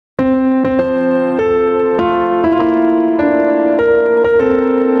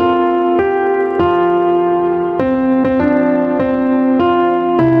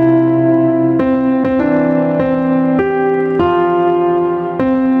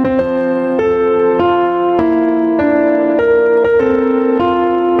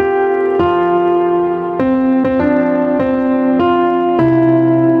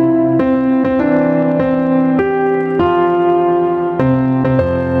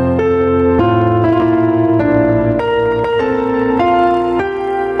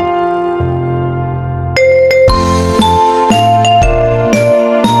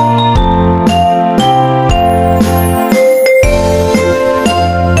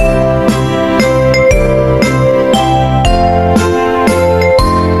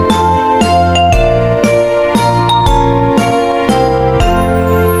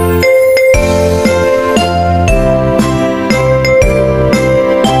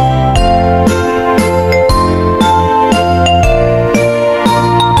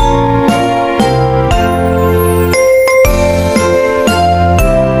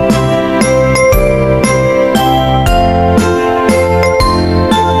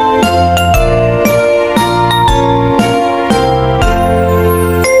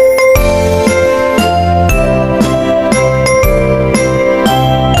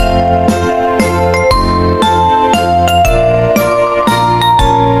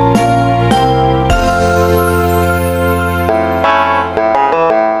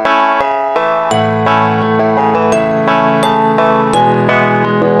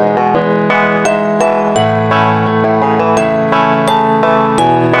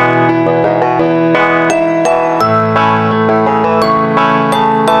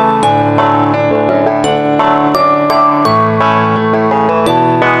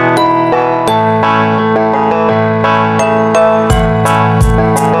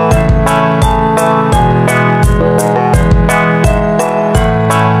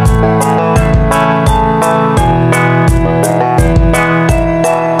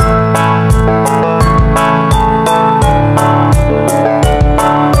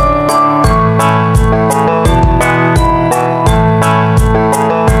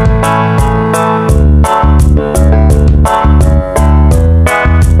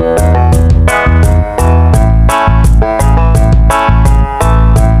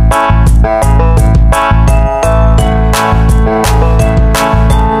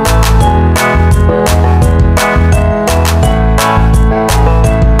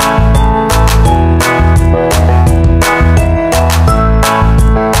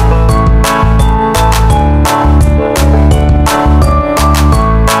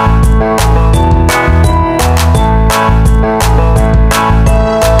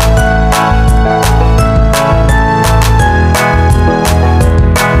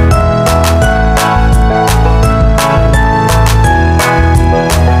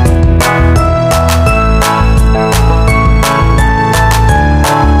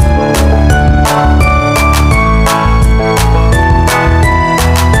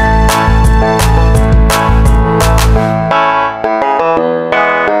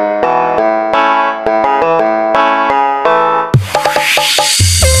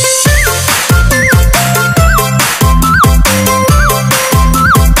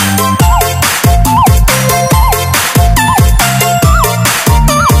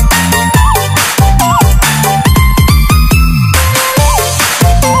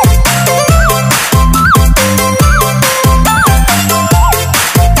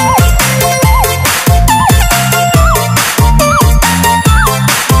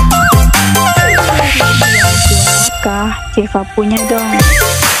Civa punya dong.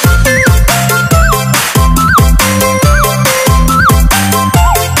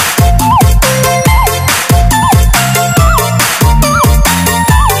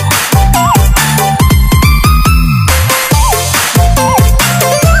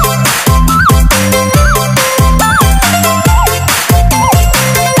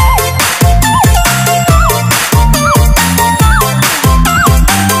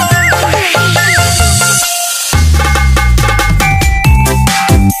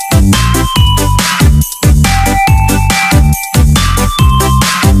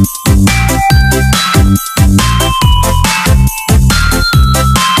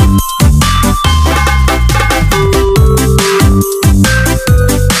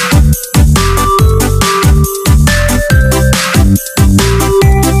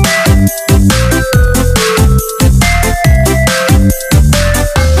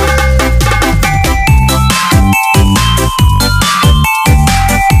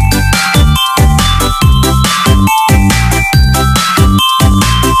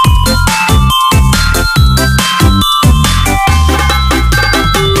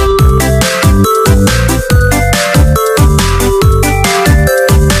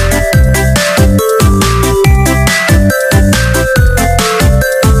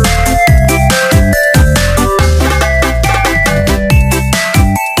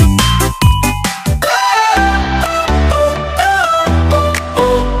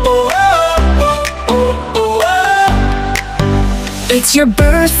 It's your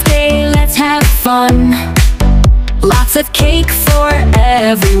birthday, let's have fun. Lots of cake for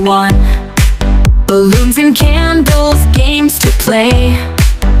everyone. Balloons and candles, games to play.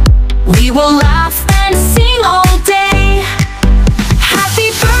 We will laugh and sing all day.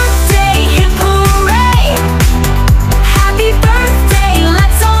 Happy birthday, hip hooray! Happy birthday,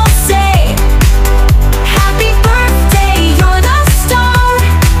 let's all say. Happy birthday, you're the star.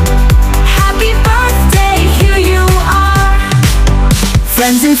 Happy birthday, here you are.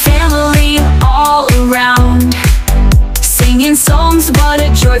 Friends and family all around, singing songs, what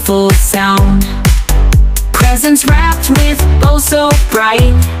a joyful sound. Presents wrapped with bows so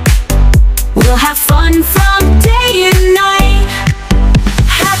bright. We'll have fun from day and night.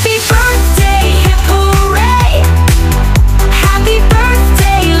 Happy birthday, hip hooray! Happy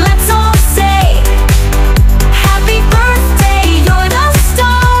birthday, let's all say. Happy birthday, you're the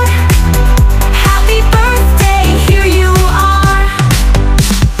star. Happy birthday, here you are.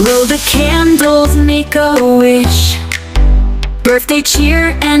 Blow the candles, make a wish. Birthday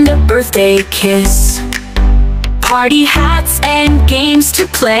cheer and a birthday kiss. Party hats and games to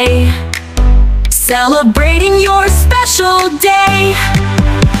play. Celebrating your special day.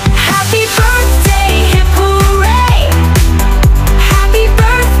 Happy birthday, hip hooray! Happy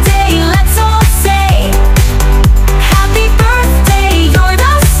birthday, let's all say. Happy birthday, you're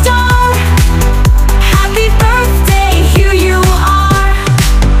the star. Happy birthday, here you are.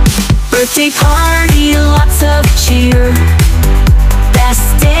 Birthday party, lots of cheer.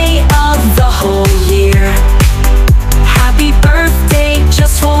 Best day of the whole year. Happy birthday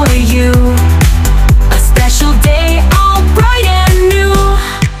just for you. A special day, all bright and new.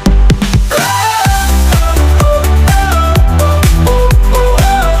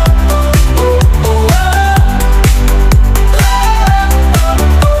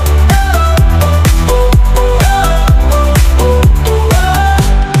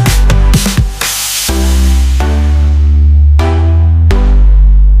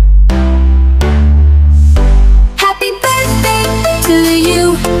 Happy birthday to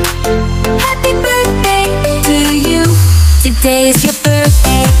you. Happy birthday to you. Today is your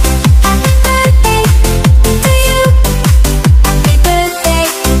birthday. Happy birthday to you. Happy birthday.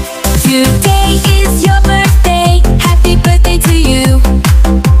 Today is your birthday. Happy birthday to you.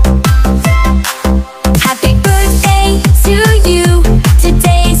 Happy birthday to you.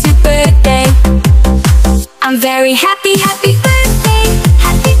 Today is your birthday. I'm very happy, happy birthday.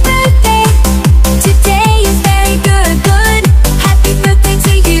 Happy birthday. Today is very good, good. Happy birthday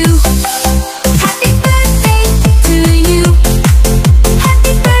to you. Happy birthday to you.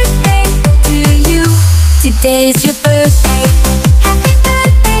 Happy birthday to you. Today is your birthday. Happy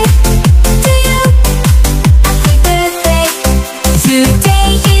birthday to you. Happy birthday. Today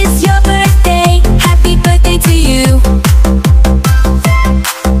is your birthday. Happy birthday to you.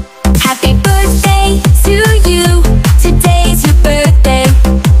 Happy birthday to you. Today is your birthday.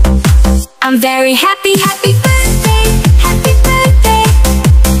 I'm very happy, happy birthday. Happy birthday.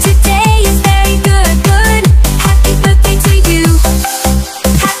 Today is very good, good. Happy birthday to you.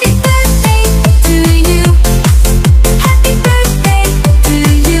 Happy birthday to you.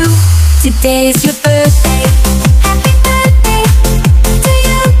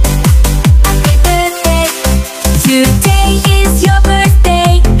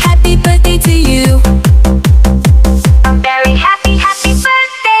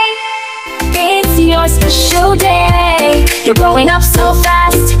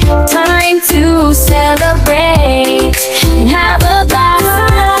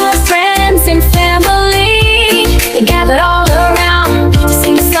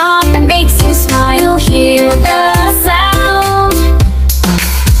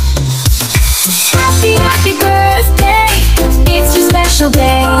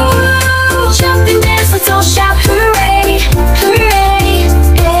 day. Jump and dance, let's all shout hooray, hooray,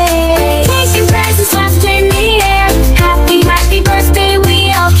 hey. Taking presents, left in the air. Happy, happy birthday,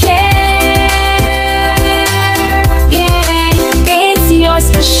 we all care. Yeah, it's your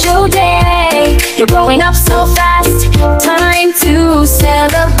special day. You're growing up so fast, time to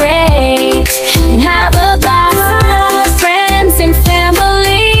celebrate and have a blast. Friends and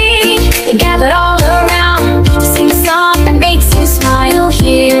family, they gathered all around to sing a song that makes you smile.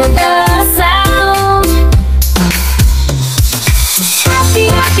 Hear the